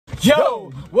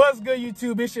Yo, what's good,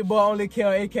 YouTube? It's your boy Only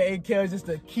Kel, aka Kel, just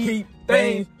to keep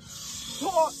things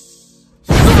short.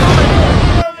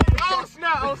 Oh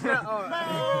snap! Oh snap!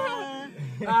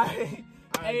 Alright,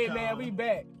 hey man, we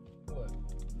back. What?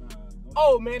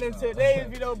 Oh man, in today's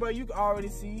video, bro, you can already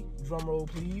see. Drum roll,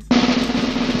 please. Another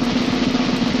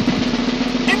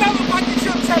Paqui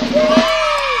trip challenge.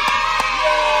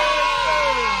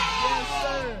 Yes,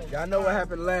 sir. Y'all know what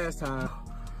happened last time.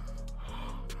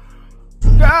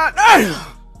 God damn!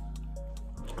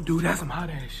 Dude, that's some hot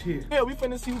ass shit. Yeah, we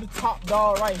finna see who the top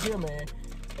dog right here, man.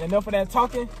 And enough of that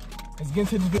talking, let's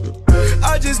get into the video.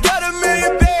 I just got $1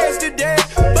 million bands today.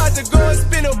 About to go and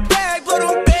spin a bag for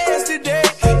them bands today.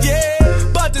 Yeah,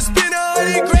 about to spin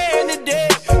 100 grand today.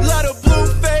 A lot of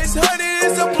blue face, honey,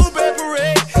 it's a blueberry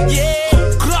parade.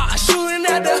 Yeah, clock shooting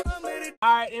at the.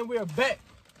 Alright, and we're back.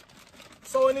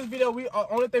 So in this video,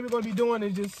 only thing we're gonna be doing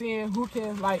is just seeing who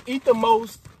can like eat the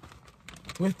most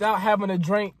without having to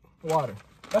drink water.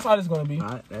 That's all it's gonna be.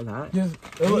 Alright, that's hot. Just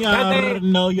you already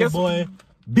know your boy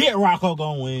Big Rocco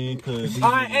gonna win, cause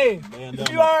alright, hey,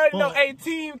 you already know, hey,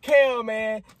 Team Kel,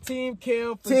 man. Team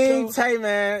Kel for Team sure. Tay,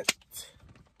 man.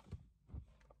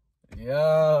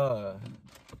 Yeah.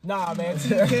 Nah, man,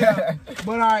 Team Kel. But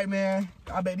alright, man.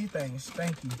 I bet these things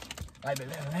stinky. Like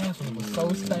that last one was so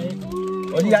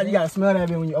stanky. Well, you gotta smell that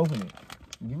bit when you open it.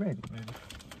 You ready?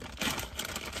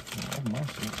 Oh, my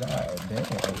shit, God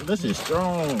damn. That shit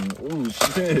strong. Ooh,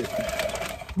 shit.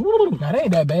 Nah, they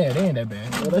ain't that bad. They ain't that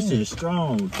bad. Oh, that shit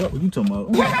strong. What you talking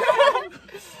about?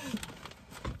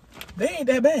 They ain't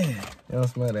that bad. They don't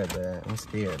smell that bad. I'm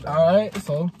scared, though. Alright,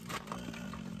 so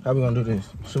how we gonna do this?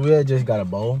 So we had just got a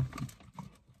bowl.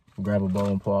 Grab a bowl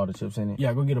and pour all the chips in it.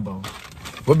 yeah, go get a bowl.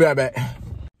 We'll be right back.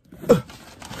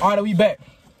 Alright, we back.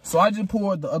 So I just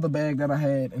poured the other bag that I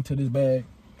had into this bag,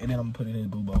 and then I'm gonna put it in the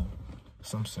blue bowl.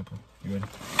 Something simple. You ready?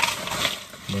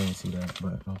 They didn't see that,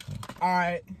 but okay.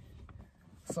 Alright.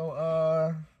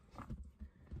 So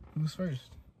who's first?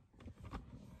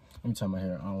 Let me turn my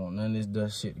hair. I don't want none of this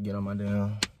dust shit to get on my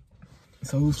damn.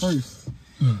 So who's first?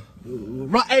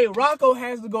 Hey, Rocco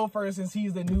has to go first since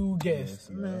he's the new guest.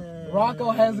 Man.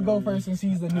 Rocco has to go first since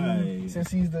he's the new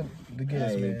the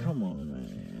guest, Hey, man. come on,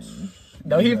 man.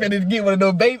 No, he finna get one of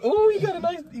those baby. Ooh, he got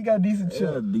a decent chip.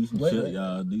 Yeah, decent chip,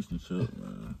 y'all. Decent chip,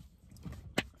 man.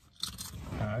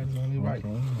 Alright, it's only right.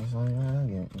 Okay, that's all I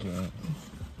get.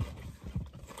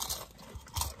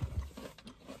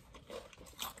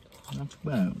 Not too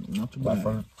bad. Not too bad.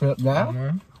 First trip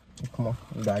down. Come on,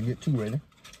 you gotta get two ready.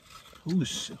 Who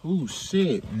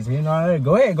shit? Just getting all right.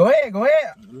 Go ahead.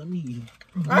 Let me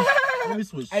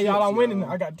switch. Hey, y'all, I'm winning.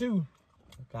 I got two.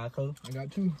 Got cool. I got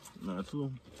two. Not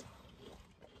two.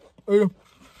 Yeah.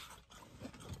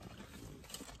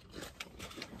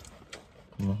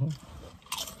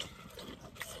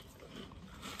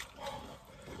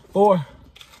 Four.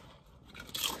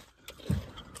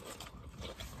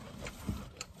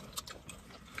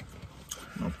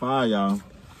 Number 5, y'all.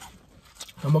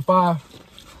 Number 5.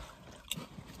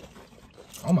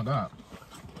 Oh my God.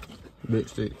 Big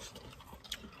sticks.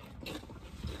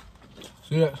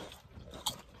 See that?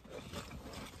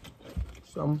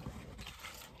 Some.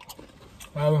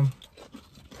 7.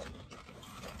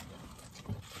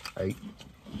 8.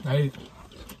 8.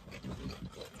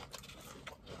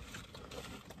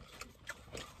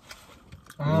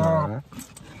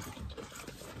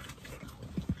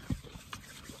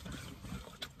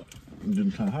 I'm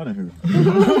getting kind of hot in here.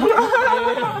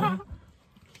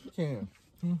 10.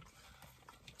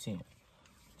 10.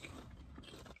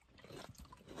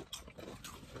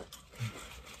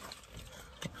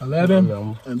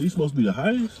 $11. And these supposed to be the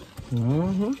highest?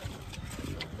 Mm-hmm.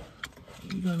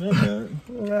 You got that bad.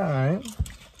 Alright.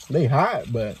 They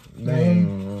hot, but they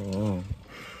ain't.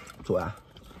 Try.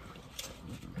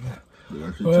 They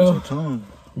actually Well, touch your tongue.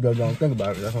 You gotta don't think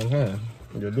about it. That's what I'm saying.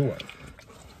 You do it.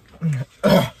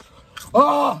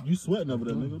 Oh! You sweating over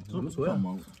there, nigga. I'm sweating. Come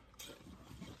on.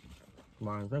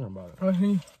 Mind thinking about it.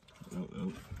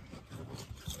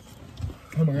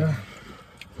 Oh my God.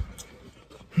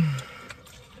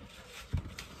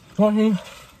 20.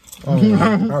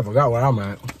 I forgot where I'm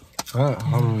at.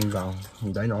 I'm down.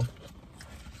 They know.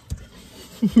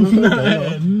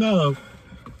 No.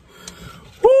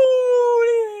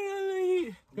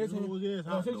 Woo! 15.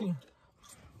 No, 15.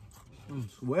 I'm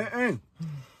sweating.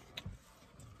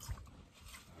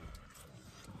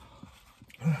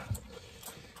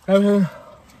 I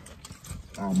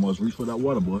almost reached for that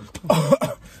water, boy.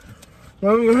 Oh,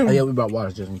 yeah, we brought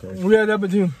water just in case. We had that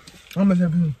too. How much that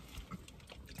be?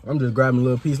 I'm just grabbing a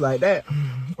little piece like that.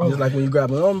 Oh. Just like when you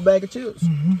grab a bag of chips.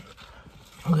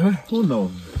 Okay. Who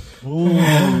knows?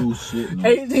 Oh, shit. No.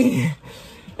 18.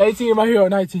 18 right here or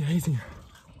 19? 18.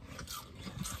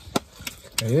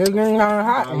 It's getting kind of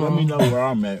hot. Let me know where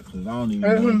I'm at, because I don't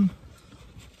even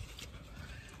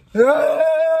know.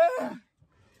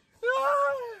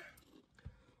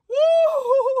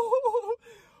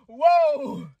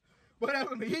 Whoa! Boy, that's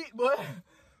gonna be heat, boy.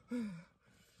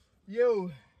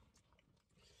 Yo.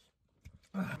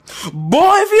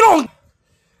 Boy, if you don't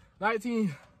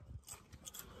 19.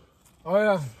 Oh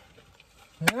yeah.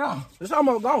 Yeah. It's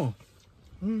almost gone.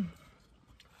 You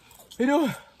do?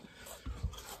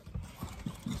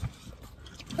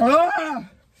 Ah!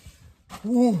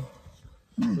 Ooh.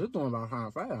 This doing about kind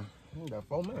of fast. We got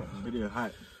 4 minutes. It is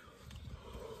hot.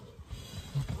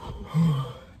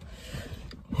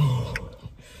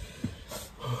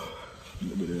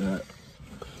 It is hot.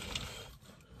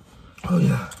 Oh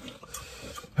yeah.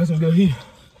 That's some good heat.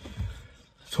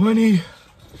 21.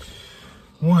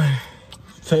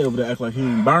 Tay over there act like he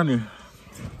ain't burning.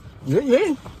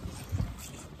 Yeah.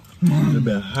 It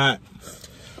been hot.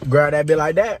 Grab that bit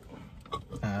like that.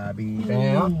 I be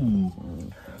down. Ooh.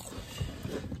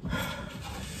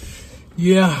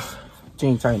 Yeah.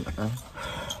 Team tight, man.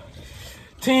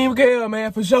 Team Kale,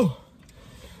 man, for sure.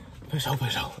 For sure.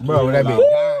 Bro, that be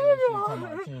dying. Talking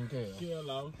about Team Kale.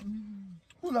 Hello.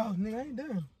 Who lost, nigga? I ain't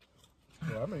done.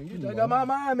 I mean, you I got my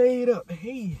mind made up.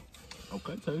 Hey.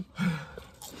 Okay, Tay.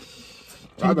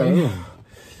 I bet you.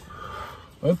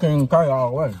 It can carry all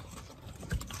the way.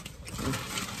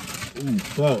 Ooh,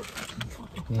 fuck.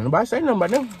 Nobody say nothing about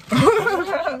them.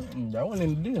 That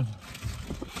wasn't in the deal.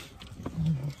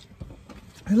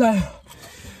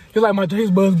 It's like my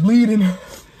taste buds bleeding.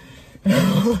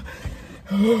 Woo!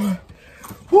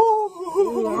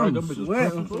 Alright, them bitches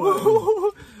sweating.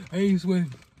 I ain't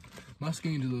sweating. My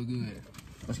skin just look good.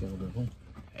 Let's get a good.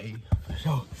 Hey, for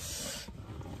sure.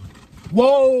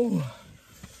 Whoa!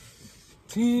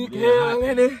 Team Kale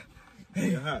in it.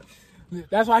 It hot.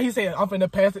 That's why he said I'm finna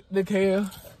pass it to Kale.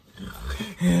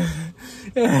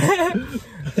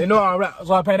 They know I'm right,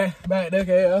 so I pay that back to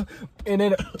Kale. And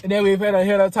then we finna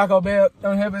hit a Taco Bell.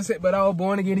 Don't have it sit, but I was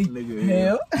born again. Nigga,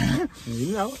 Hell.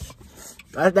 You know.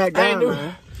 That's that guy,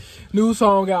 man. New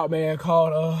song out, man,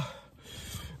 called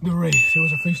The Race. It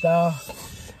was a freestyle.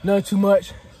 Not too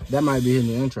much. That might be in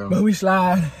the intro. But we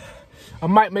slide. I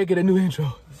might make it a new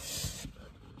intro.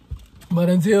 But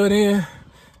until then,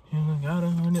 you got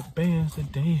 100 bands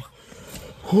today.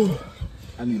 Whew.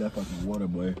 I need that fucking water,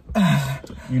 boy.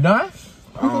 You done?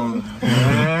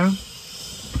 Man.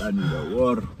 I need that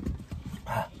water.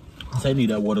 Say need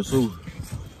that water too.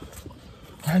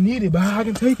 I need it, but I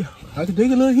can take it. I can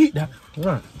take a little heat.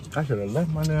 Right. I should have left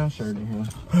my damn shirt in here.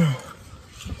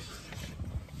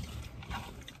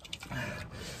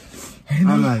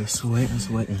 I'm like sweating.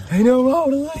 Ain't no wrong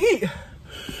with a little heat.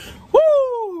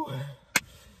 Woo!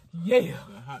 Yeah.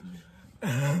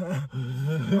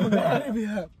 Oh, God, it be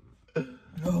hot.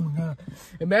 Oh my God.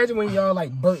 Imagine when y'all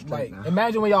like burp, like,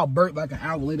 imagine when y'all burp like an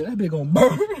hour later. That bitch gonna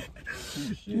burn.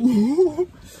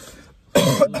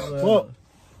 Fuck.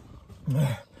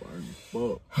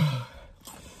 Fuck.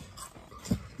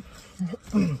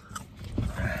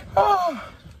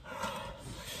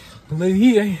 A little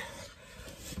heat, ain't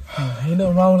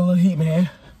nothing wrong with a little heat, man.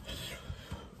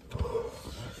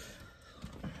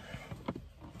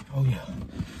 Oh yeah.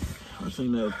 I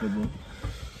seen that football.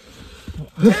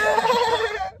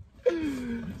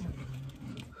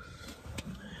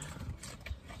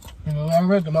 You know, I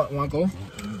reckon not, Wanko.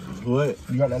 What?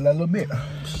 You got that little bit.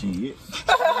 Shit.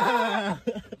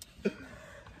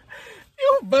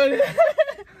 You funny.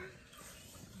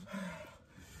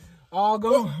 All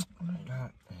gone.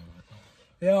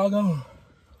 They all gone.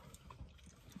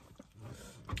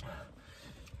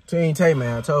 Team Tay,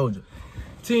 man, I told you.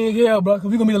 Team Kale, bro, cause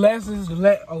we gonna be the last.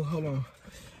 Oh, hold on.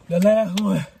 The last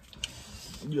one.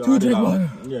 You To drink water.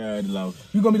 Yeah, I already lost.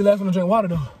 You gonna be the last one to drink water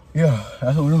though. Yeah,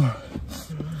 that's what we're doing.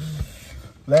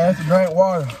 Last to drink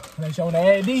water. They showing to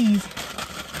add these.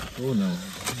 Oh no.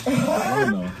 Oh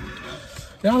no.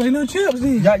 Y'all ain't no chips,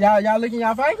 these. Y'all licking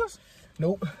y'all fingers?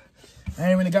 Nope. I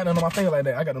ain't really got none on my finger like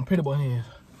that. I got them pretty boy hands.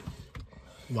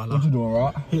 What you doing,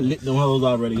 Rock? He licked them hoes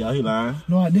already, y'all. He lying.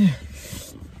 No, I did.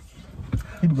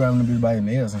 He be grabbing them bitches by your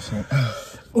nails and shit.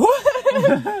 What?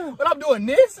 When I'm doing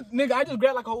this, nigga, I just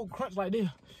grab like a whole crunch like this.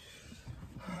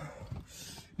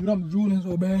 Dude, I'm drooling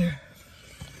so bad.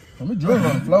 I'm drooling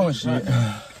on the floor and shit.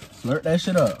 Slurp that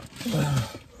shit up.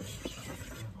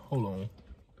 Hold on.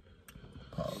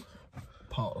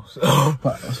 Pause.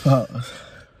 Pause.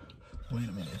 Wait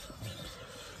a minute.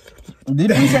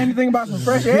 Did he say anything about some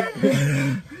fresh air?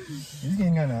 He's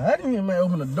getting kind of hot. He might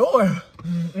open the door.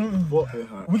 Fuck that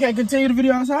hot. We can't continue the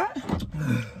video outside?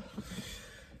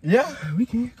 Yeah, We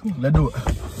can. Come on. let's do it.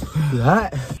 It's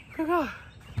hot.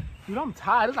 Dude, I'm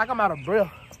tired. It's like I'm out of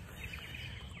breath.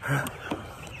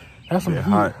 That's some heat.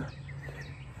 Hot.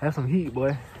 That's some heat,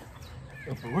 boy.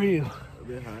 For real.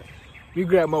 We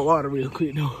grab my water real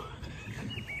quick, though.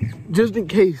 Just in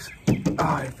case.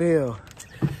 Oh, it fell.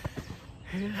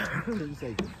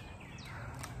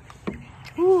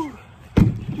 Whew.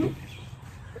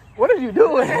 What are you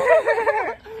doing?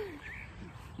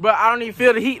 But I don't even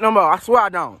feel the heat no more. I swear I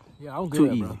don't. Yeah, I'm good,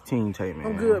 Too easy. bro. Team tape, man.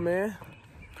 I'm good, man.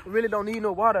 I really don't need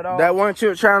no water at all. That 1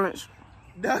 chip challenge.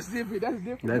 That's different. That's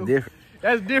different. That's though. different.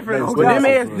 That's different. But them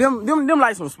is them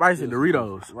like some spicy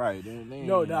Doritos. Right.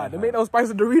 No, nah, they make no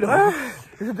spicy Doritos.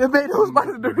 They make no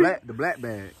spicy Doritos. The black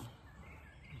bag.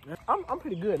 I'm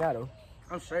pretty good now, though.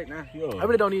 I'm straight now. I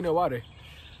really don't need no water.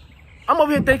 I'm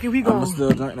over here thinking we I'ma gonna.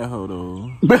 still drink that hoe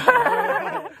though.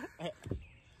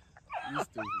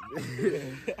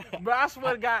 But I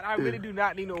swear to God, I really do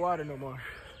not need no water no more.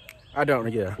 I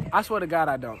don't, yeah. I swear to God,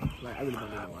 I don't. Like, I really don't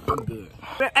need no water. I'm good.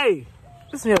 But, hey,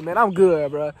 listen here, man. I'm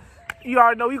good, bro. You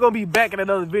already know we gonna be back in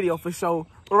another video for sure.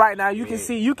 But right now, you can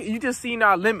see you just seen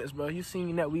our limits, bro. You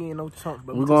seen that we ain't no chumps,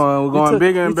 but We're going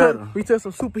bigger and better. We took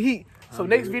some super heat. So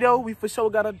next video, we for sure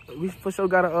got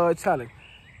a challenge.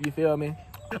 You feel me?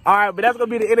 All right, but that's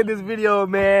gonna be the end of this video,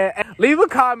 man. Leave a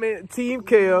comment, Team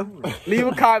Kel. Leave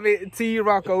a comment, Team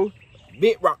Rocco.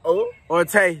 Big Rocco. Or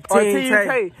Tay. Or Team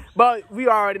Tay. But we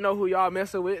already know who y'all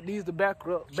messing with. These the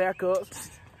backups.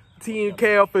 Team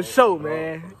Kel for sure,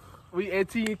 man. We at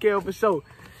Team Kel for sure.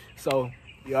 So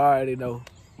you already know.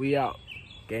 We out.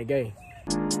 Gang gang.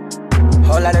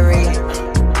 Whole lot of red.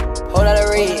 Whole lot of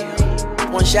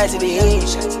red. One shot to the head.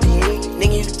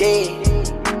 Nigga, you dead.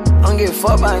 I don't give a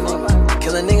fuck about a nigga.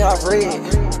 Kill a nigga off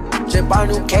red. Just bought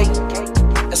a new cake.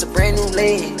 That's a brand new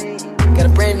leg. Got a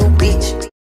brand new bitch.